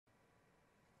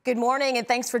Good morning, and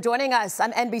thanks for joining us.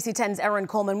 I'm NBC10's Erin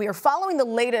Coleman. We are following the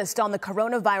latest on the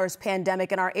coronavirus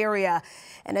pandemic in our area.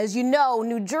 And as you know,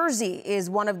 New Jersey is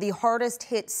one of the hardest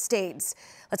hit states.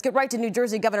 Let's get right to New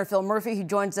Jersey Governor Phil Murphy, who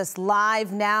joins us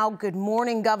live now. Good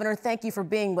morning, Governor. Thank you for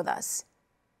being with us.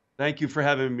 Thank you for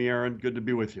having me, Erin. Good to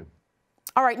be with you.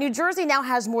 All right, New Jersey now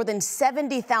has more than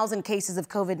 70,000 cases of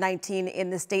COVID-19 in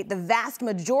the state. The vast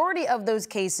majority of those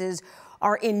cases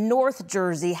are in North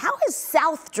Jersey. How has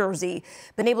South Jersey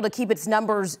been able to keep its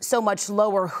numbers so much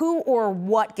lower? Who or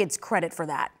what gets credit for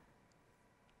that?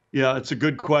 Yeah, it's a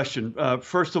good question.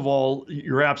 First of all,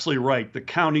 you're absolutely right. The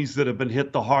counties that have been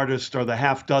hit the hardest are the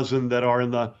half dozen that are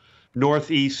in the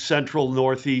northeast, central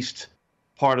northeast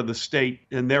part of the state,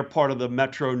 and they're part of the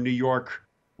metro New York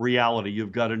reality.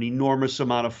 You've got an enormous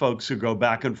amount of folks who go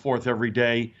back and forth every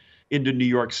day into New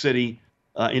York City,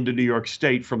 into New York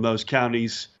State from those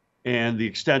counties. And the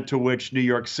extent to which New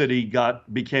York City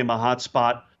became a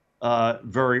hotspot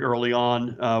very early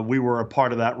on, we were a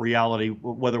part of that reality,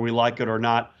 whether we like it or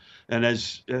not. And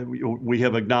as we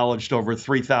have acknowledged, over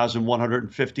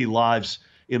 3,150 lives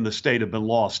in the state have been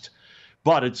lost.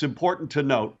 But it's important to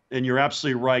note, and you're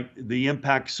absolutely right, the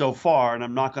impact so far, and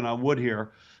I'm knocking on wood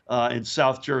here, in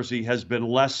South Jersey has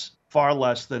been far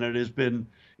less than it has been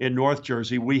in North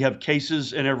Jersey. We have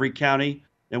cases in every county,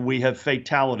 and we have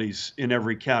fatalities in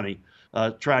every county,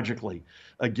 tragically,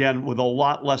 again, with a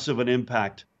lot less of an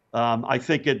impact. I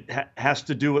think it has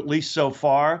to do, at least so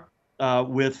far,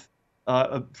 with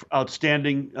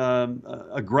outstanding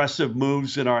aggressive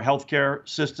moves in our healthcare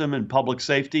system and public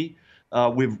safety.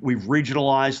 We've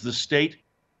regionalized the state.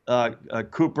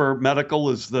 Cooper Medical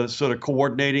is the sort of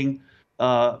coordinating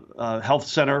health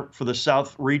center for the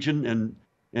South region,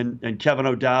 and Kevin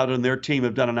O'Dowd and their team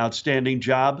have done an outstanding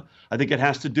job. I think it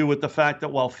has to do with the fact that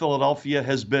while Philadelphia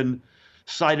has been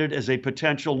cited as a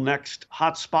potential next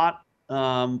hotspot,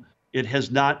 it has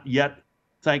not yet,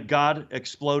 thank God,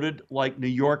 exploded like New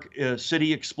York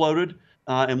City exploded.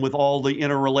 And with all the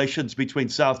interrelations between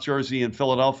South Jersey and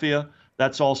Philadelphia,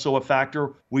 that's also a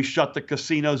factor. We shut the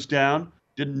casinos down.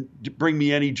 Didn't bring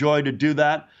me any joy to do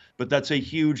that, but that's a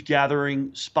huge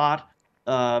gathering spot.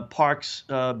 Parks,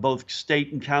 both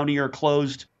state and county, are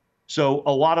closed. So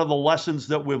a lot of the lessons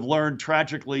that we've learned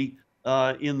tragically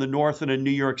in the North and in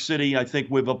New York City, I think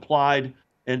we've applied.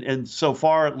 And so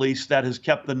far, at least, that has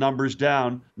kept the numbers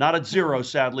down. Not at zero,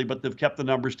 sadly, but they've kept the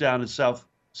numbers down in South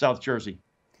Jersey.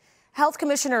 Health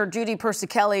Commissioner Judy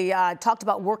Persichilli talked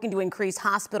about working to increase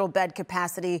hospital bed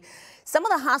capacity. Some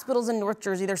of the hospitals in North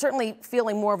Jersey, they're certainly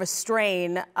feeling more of a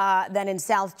strain than in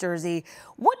South Jersey.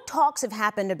 What talks have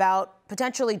happened about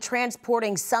potentially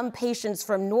transporting some patients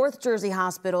from North Jersey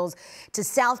hospitals to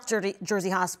South Jersey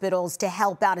hospitals to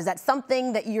help out? Is that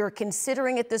something that you're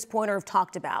considering at this point or have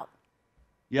talked about?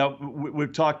 Yeah,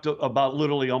 we've talked about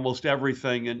literally almost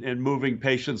everything, and moving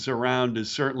patients around is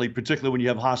certainly, particularly when you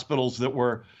have hospitals that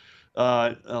were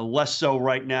less so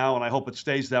right now, and I hope it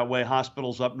stays that way.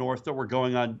 Hospitals up north that were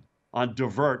going on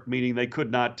divert, meaning they could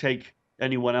not take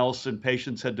anyone else and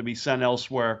patients had to be sent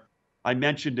elsewhere. I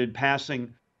mentioned in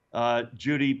passing,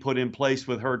 Judy put in place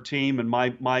with her team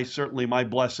and certainly my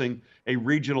blessing, a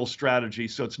regional strategy.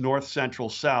 So it's north, central,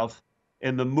 south,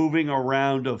 and the moving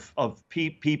around of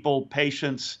people,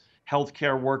 patients,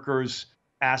 healthcare workers,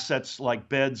 assets like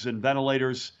beds and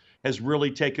ventilators has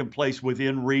really taken place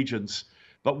within regions.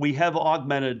 But we have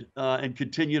augmented and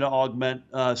continue to augment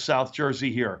South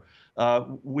Jersey here.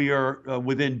 We are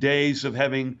within days of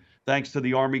having, thanks to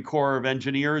the Army Corps of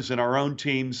Engineers and our own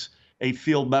teams, a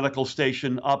field medical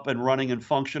station up and running and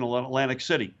functional in Atlantic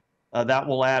City. That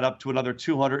will add up to another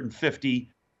 250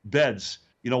 beds.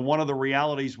 You know, one of the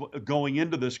realities going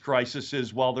into this crisis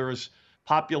is while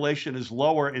population is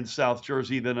lower in South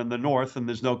Jersey than in the north, and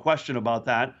there's no question about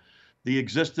that, the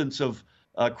existence of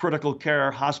critical care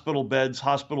hospital beds,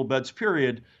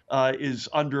 period, is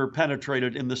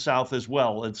underpenetrated in the South as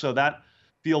well. And so that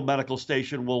field medical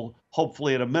station will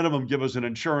hopefully at a minimum give us an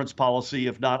insurance policy,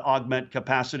 if not augment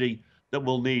capacity that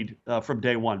we'll need from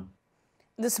day one.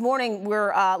 This morning,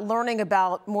 we're learning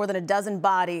about more than a dozen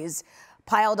bodies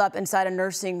piled up inside a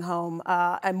nursing home,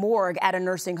 a morgue at a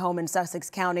nursing home in Sussex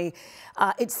County.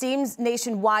 It seems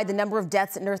nationwide the number of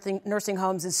deaths at nursing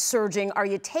homes is surging. Are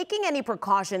you taking any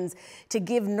precautions to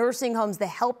give nursing homes the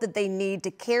help that they need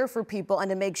to care for people and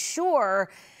to make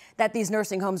sure that these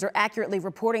nursing homes are accurately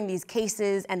reporting these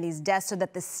cases and these deaths so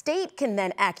that the state can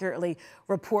then accurately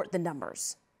report the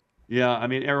numbers? Yeah, I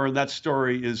mean, Erin, that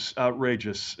story is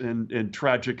outrageous and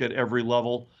tragic at every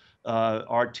level.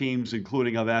 Our teams,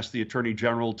 including I've asked the Attorney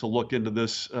General to look into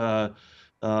this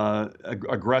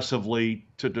aggressively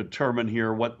to determine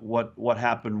here what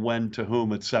happened when to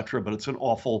whom, et cetera. But it's an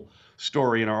awful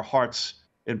story, and our hearts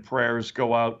and prayers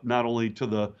go out not only to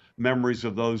the memories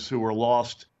of those who were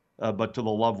lost, but to the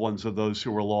loved ones of those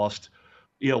who were lost.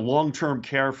 Long-term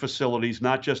care facilities,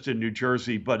 not just in New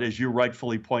Jersey, but as you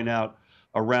rightfully point out,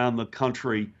 around the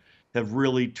country, have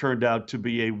really turned out to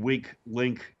be a weak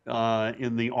link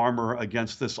in the armor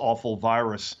against this awful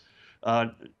virus.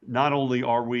 Not only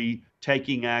are we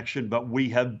taking action, but we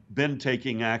have been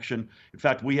taking action. In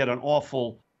fact, we had an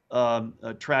awful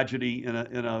tragedy in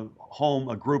a home,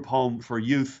 a group home for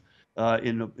youth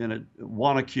in a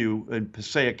Wanacue in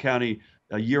Passaic County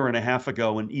a year and a half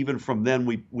ago, and even from then,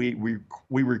 we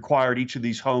required each of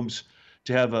these homes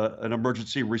to have an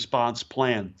emergency response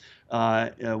plan.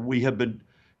 We have been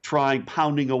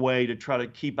pounding away to try to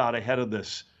keep out ahead of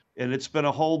this, and it's been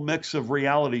a whole mix of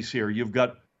realities here. You've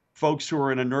got folks who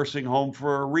are in a nursing home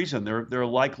for a reason. They're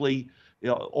likely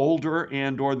older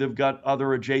or they've got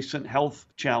other adjacent health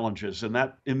challenges, and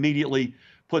that immediately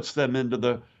puts them into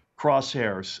the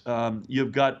crosshairs.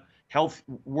 You've got health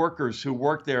workers who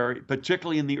work there,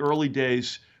 particularly in the early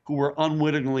days, who were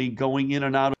unwittingly going in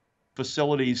and out of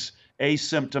facilities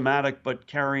asymptomatic but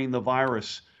carrying the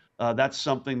virus. That's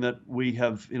something that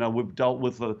we've dealt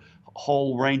with a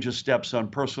whole range of steps on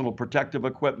personal protective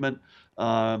equipment,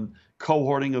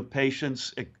 cohorting of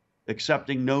patients,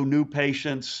 accepting no new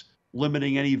patients,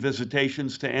 limiting any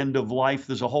visitations to end of life.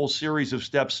 There's a whole series of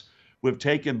steps we've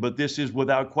taken, but this is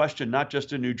without question, not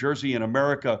just in New Jersey, in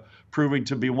America, proving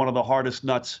to be one of the hardest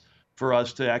nuts for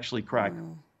us to actually crack.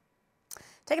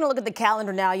 Taking a look at the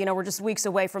calendar now, we're just weeks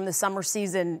away from the summer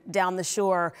season down the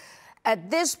shore. At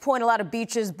this point, a lot of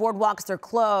beaches, boardwalks, they're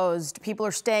closed. People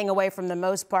are staying away for the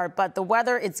most part, but the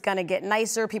weather, it's going to get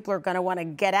nicer. People are going to want to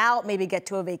get out, maybe get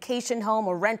to a vacation home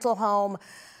or rental home.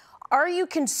 Are you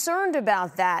concerned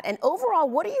about that? And overall,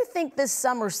 what do you think this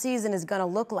summer season is going to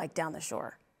look like down the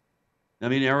shore? I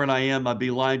mean, Erin, I am. I'd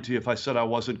be lying to you if I said I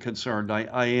wasn't concerned.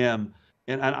 I am.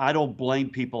 And I don't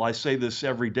blame people. I say this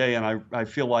every day, and I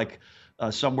feel like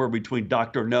somewhere between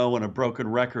Dr. No and a broken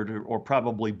record, or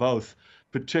probably both,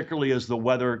 particularly as the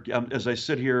weather, as I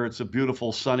sit here, it's a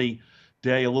beautiful sunny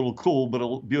day, a little cool, but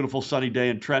a beautiful sunny day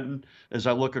in Trenton as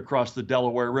I look across the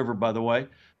Delaware River, by the way.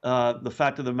 The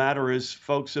fact of the matter is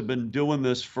folks have been doing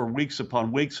this for weeks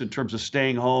upon weeks in terms of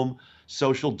staying home,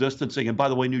 social distancing. And by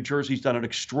the way, New Jersey's done an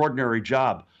extraordinary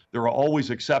job. There are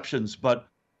always exceptions, but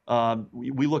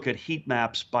we look at heat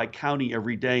maps by county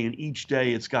every day, and each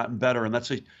day it's gotten better. And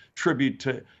that's a tribute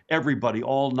to everybody,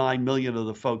 all 9 million of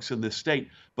the folks in this state.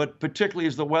 But particularly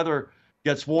as the weather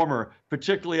gets warmer,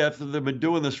 particularly after they've been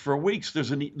doing this for weeks,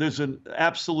 there's an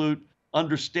absolute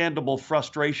understandable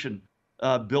frustration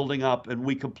building up, and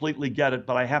we completely get it.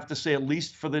 But I have to say, at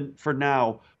least for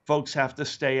now, folks have to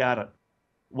stay at it.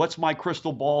 What's my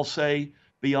crystal ball say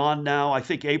beyond now? I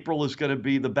think April is going to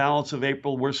be the balance of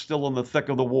April. We're still in the thick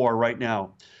of the war right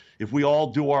now. If we all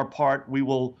do our part, we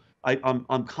will,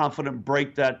 I'm confident,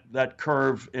 break that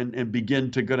curve and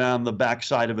begin to go down the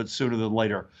backside of it sooner than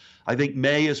later. I think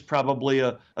May is probably,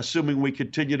 assuming we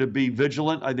continue to be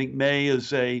vigilant, I think May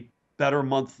is a better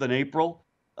month than April.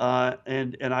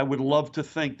 And I would love to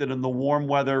think that in the warm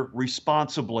weather,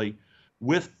 responsibly,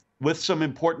 with some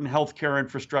important healthcare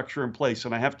infrastructure in place,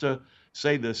 and I have to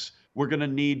say this, we're going to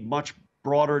need much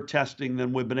broader testing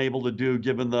than we've been able to do,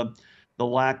 given the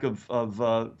lack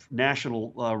of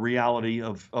national reality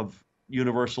of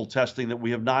universal testing that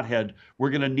we have not had. We're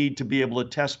going to need to be able to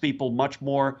test people much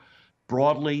more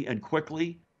broadly and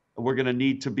quickly. We're going to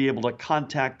need to be able to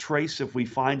contact trace if we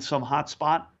find some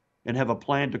hotspot and have a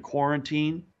plan to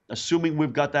quarantine, assuming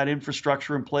we've got that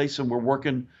infrastructure in place, and we're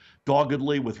working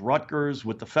doggedly with Rutgers,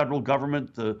 with the federal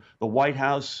government, the White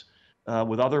House,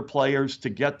 with other players to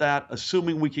get that.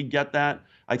 Assuming we can get that,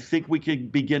 I think we can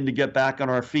begin to get back on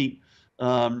our feet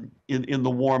in the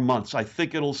warm months. I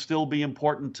think it'll still be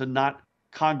important to not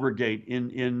congregate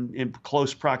in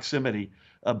close proximity,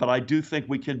 but I do think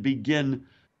we can begin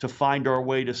to find our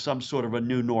way to some sort of a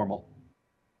new normal.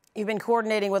 You've been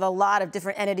coordinating with a lot of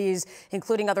different entities,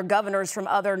 including other governors from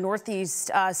other Northeast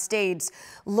states,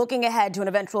 looking ahead to an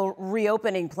eventual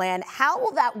reopening plan. How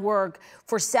will that work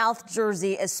for South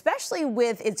Jersey, especially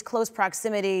with its close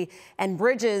proximity and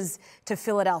bridges to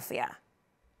Philadelphia?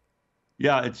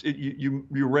 Yeah, you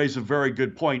raise a very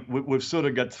good point. We've sort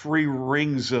of got three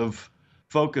rings of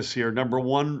focus here. Number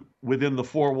one, within the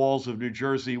four walls of New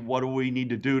Jersey, what do we need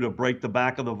to do to break the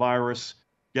back of the virus,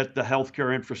 get the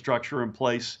healthcare infrastructure in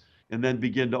place, and then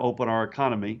begin to open our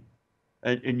economy?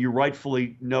 And you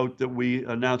rightfully note that we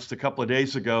announced a couple of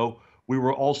days ago we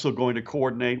were also going to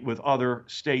coordinate with other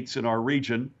states in our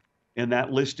region and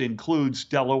that list includes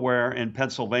Delaware and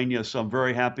Pennsylvania. So I'm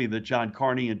very happy that John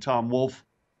Carney and Tom Wolf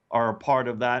are a part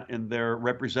of that, and their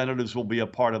representatives will be a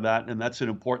part of that, and that's an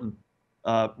important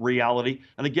reality.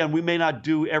 And again, we may not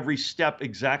do every step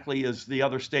exactly as the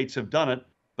other states have done it,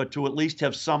 but to at least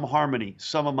have some harmony,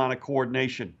 some amount of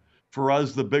coordination. For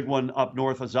us, the big one up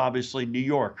north is obviously New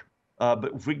York.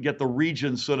 But if we can get the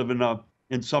regions sort of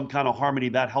in some kind of harmony,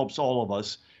 that helps all of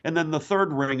us. And then the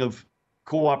third ring of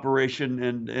cooperation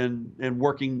and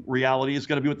working reality is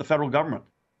going to be with the federal government.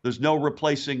 There's no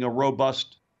replacing a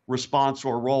robust response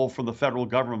or role from the federal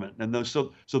government. And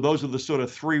so those are the sort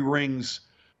of three rings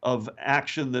of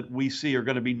action that we see are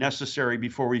going to be necessary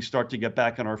before we start to get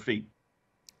back on our feet.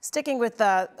 Sticking with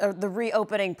the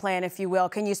reopening plan, if you will,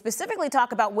 can you specifically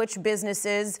talk about which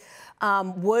businesses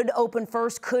would open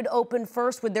first, could open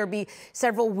first? Would there be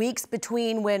several weeks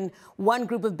between when one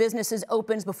group of businesses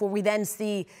opens before we then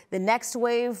see the next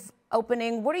wave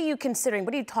opening? What are you considering?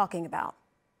 What are you talking about?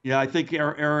 Yeah, I think,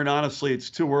 Erin, honestly, it's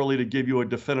too early to give you a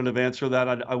definitive answer to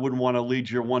that. I wouldn't want to lead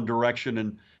you in one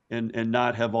direction and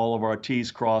not have all of our T's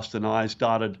crossed and I's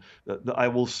dotted. I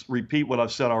will repeat what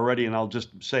I've said already, and I'll just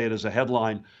say it as a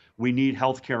headline. We need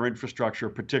healthcare infrastructure,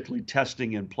 particularly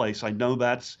testing, in place. I know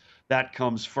that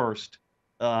comes first.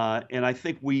 And I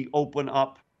think we open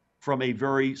up from a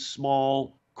very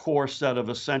small core set of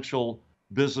essential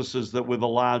businesses that we've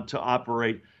allowed to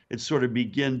operate and sort of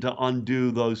begin to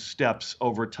undo those steps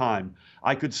over time.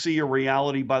 I could see a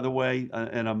reality, by the way,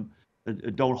 and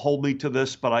don't hold me to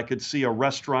this, but I could see a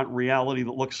restaurant reality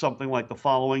that looks something like the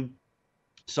following.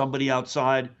 Somebody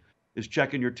outside is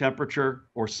checking your temperature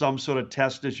or some sort of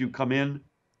test as you come in.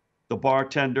 The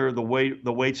bartender, the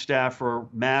wait staff are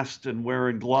masked and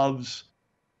wearing gloves.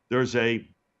 There's a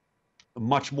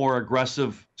much more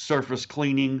aggressive surface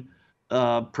cleaning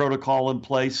protocol in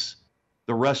place.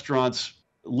 The restaurant's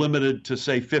limited to,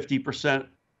 say, 50%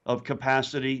 of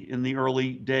capacity in the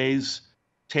early days.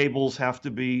 Tables have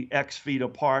to be X feet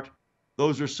apart.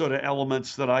 Those are sort of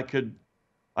elements that I could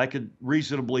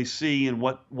reasonably see in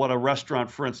what a restaurant,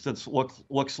 for instance,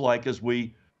 looks like as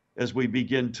we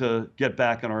begin to get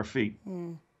back on our feet.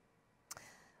 When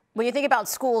you think about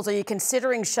schools, are you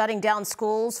considering shutting down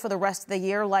schools for the rest of the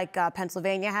year like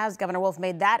Pennsylvania has? Governor Wolf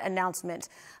made that announcement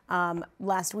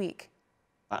last week.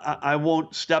 I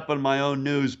won't step on my own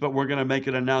news, but we're going to make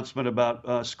an announcement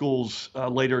about schools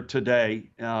later today.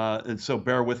 And so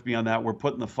bear with me on that. We're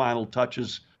putting the final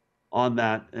touches on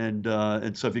that.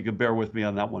 And so if you could bear with me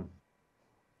on that one.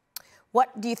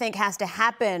 What do you think has to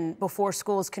happen before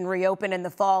schools can reopen in the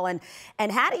fall? And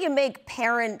how do you make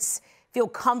parents feel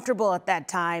comfortable at that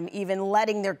time, even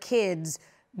letting their kids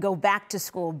go back to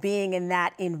school, being in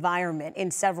that environment in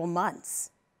several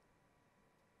months?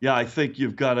 Yeah, I think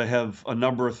you've got to have a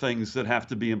number of things that have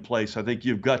to be in place. I think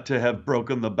you've got to have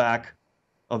broken the back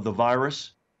of the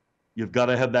virus. You've got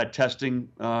to have that testing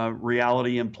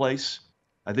reality in place.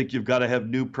 I think you've got to have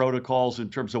new protocols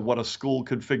in terms of what a school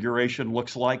configuration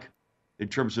looks like, in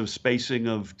terms of spacing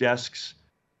of desks,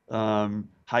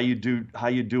 how you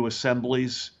do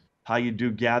assemblies, how you do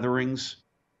gatherings.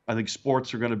 I think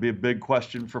sports are going to be a big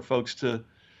question for folks to.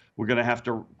 We're going to have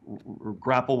to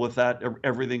grapple with that.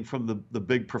 Everything from the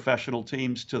big professional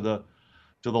teams to the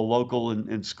local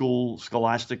and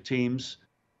scholastic teams.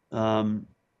 We're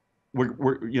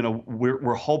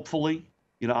hopefully,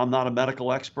 I'm not a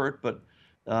medical expert, but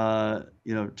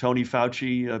Tony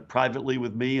Fauci privately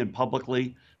with me and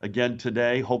publicly again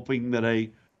today, hoping that a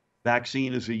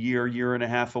vaccine is a year and a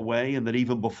half away, and that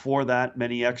even before that,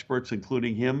 many experts,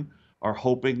 including him, are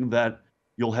hoping that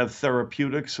you'll have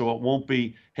therapeutics, so it won't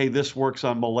be, hey, this works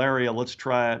on malaria, let's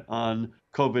try it on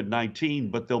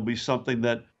COVID-19, but there'll be something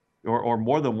that, or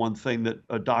more than one thing that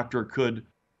a doctor could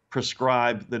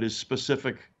prescribe that is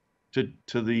specific to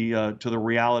the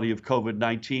reality of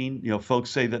COVID-19.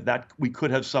 Folks say that we could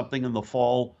have something in the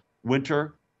fall,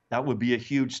 winter. That would be a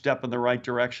huge step in the right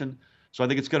direction. So I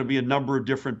think it's going to be a number of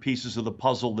different pieces of the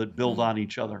puzzle that build on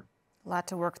each other. A lot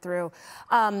to work through.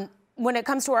 When it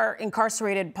comes to our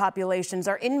incarcerated populations,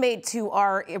 our inmates who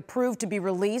are approved to be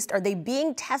released, are they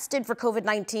being tested for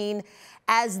COVID-19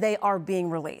 as they are being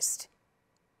released?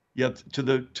 Yeah,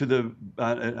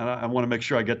 and I want to make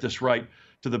sure I get this right.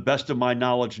 To the best of my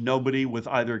knowledge, nobody with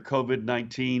either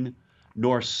COVID-19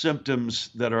 nor symptoms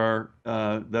that are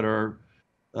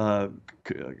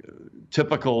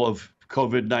typical of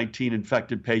COVID-19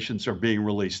 infected patients are being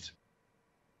released.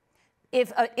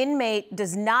 If an inmate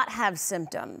does not have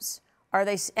symptoms,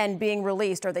 and being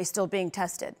released, are they still being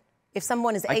tested? If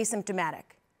someone is asymptomatic?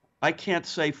 I can't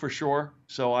say for sure,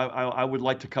 so I would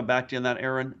like to come back to you on that,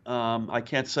 Erin. I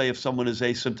can't say if someone is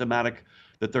asymptomatic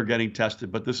that they're getting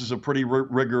tested. But this is a pretty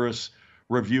rigorous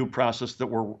review process that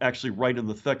we're actually right in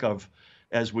the thick of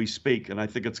as we speak. And I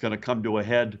think it's going to come to a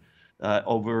head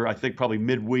over, I think, probably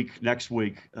midweek next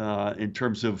week in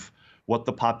terms of what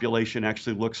the population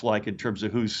actually looks like in terms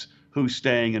of who's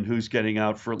staying and who's getting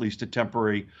out for at least a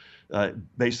temporary,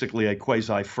 basically a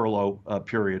quasi-furlough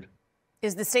period.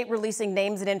 Is the state releasing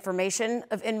names and information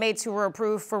of inmates who were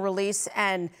approved for release,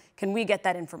 and can we get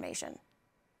that information?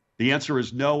 The answer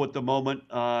is no at the moment,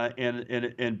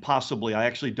 and possibly. I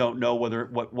actually don't know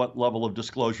what level of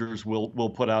disclosures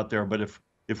we'll put out there, but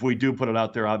if we do put it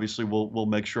out there, obviously we'll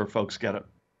make sure folks get it.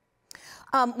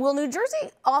 Will New Jersey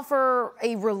offer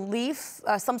a relief,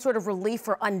 some sort of relief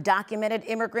for undocumented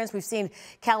immigrants? We've seen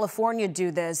California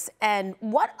do this. And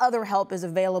what other help is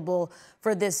available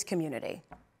for this community?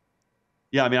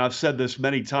 Yeah, I mean, I've said this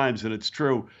many times, and it's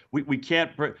true. We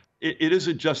can't. It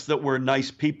isn't just that we're nice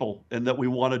people and that we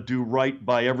want to do right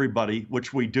by everybody,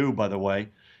 which we do, by the way.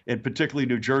 And particularly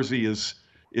New Jersey is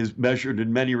measured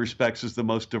in many respects as the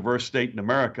most diverse state in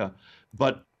America.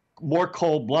 But more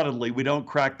cold-bloodedly, we don't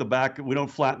crack the back. We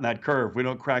don't flatten that curve. We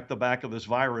don't crack the back of this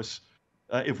virus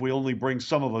if we only bring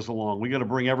some of us along. We got to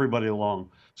bring everybody along.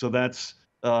 So that's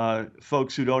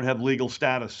folks who don't have legal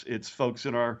status. It's folks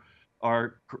in our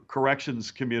corrections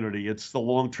community. It's the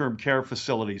long-term care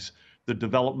facilities, the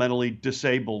developmentally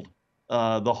disabled,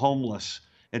 the homeless.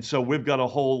 And so we've got a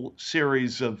whole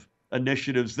series of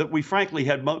initiatives that we frankly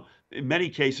had in many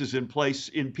cases in place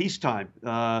in peacetime,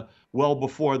 well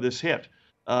before this hit.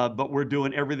 But we're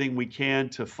doing everything we can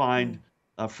to find,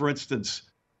 for instance,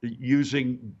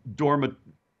 using dormitories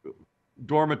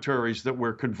that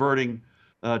we're converting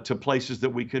to places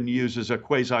that we can use as a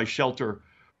quasi-shelter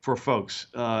for folks,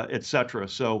 et cetera.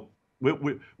 So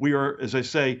we are, as I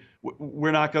say,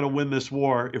 we're not going to win this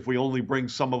war if we only bring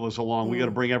some of us along. We got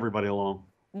to bring everybody along.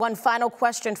 One final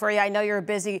question for you. I know you're a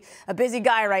busy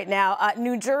guy right now.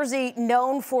 New Jersey,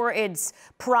 known for its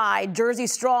pride. Jersey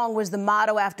Strong was the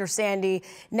motto after Sandy.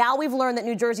 Now we've learned that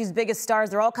New Jersey's biggest stars,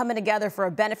 they're all coming together for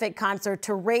a benefit concert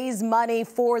to raise money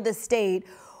for the state.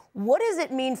 What does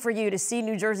it mean for you to see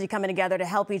New Jersey coming together to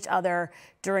help each other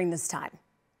during this time?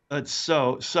 It's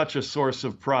such a source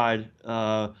of pride.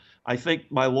 I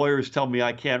think my lawyers tell me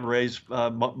I can't raise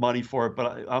money for it,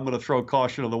 but I'm going to throw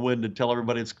caution on the wind and tell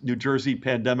everybody it's New Jersey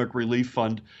Pandemic Relief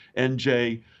Fund,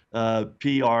 njprf.org.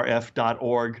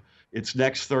 It's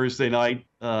next Thursday night.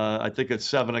 I think it's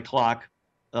 7 o'clock,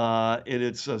 and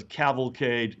it's a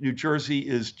cavalcade. New Jersey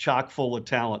is chock full of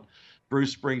talent.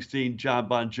 Bruce Springsteen, John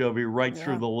Bon Jovi, right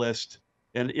through the list.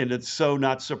 And it's so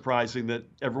not surprising that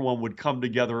everyone would come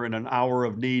together in an hour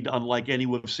of need, unlike any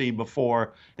we've seen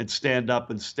before, and stand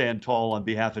up and stand tall on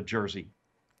behalf of Jersey.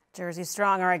 Jersey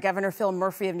Strong. All right, Governor Phil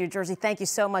Murphy of New Jersey, thank you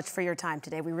so much for your time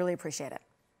today. We really appreciate it.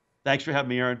 Thanks for having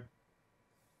me, Erin.